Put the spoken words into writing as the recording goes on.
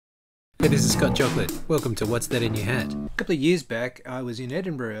Hey, this is Scott Chocolate. Welcome to What's That in Your Hat? A couple of years back, I was in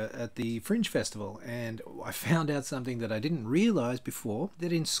Edinburgh at the Fringe Festival, and I found out something that I didn't realise before,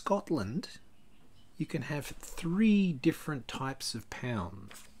 that in Scotland, you can have 3 different types of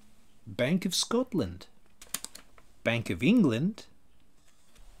pound. Bank of Scotland, Bank of England,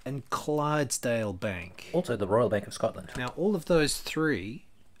 and Clydesdale Bank. Also the Royal Bank of Scotland. Now, all of those 3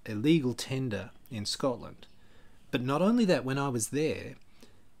 are legal tender in Scotland. But not only that, when I was there,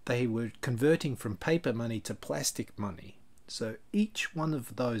 they were converting from paper money to plastic money. So each one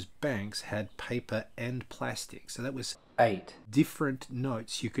of those banks had paper and plastic. So that was 8 different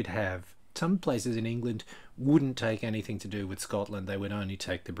notes you could have. Some places in England wouldn't take anything to do with Scotland. They would only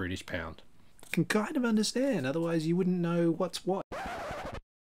take the British pound. You can kind of understand, otherwise you wouldn't know what's what.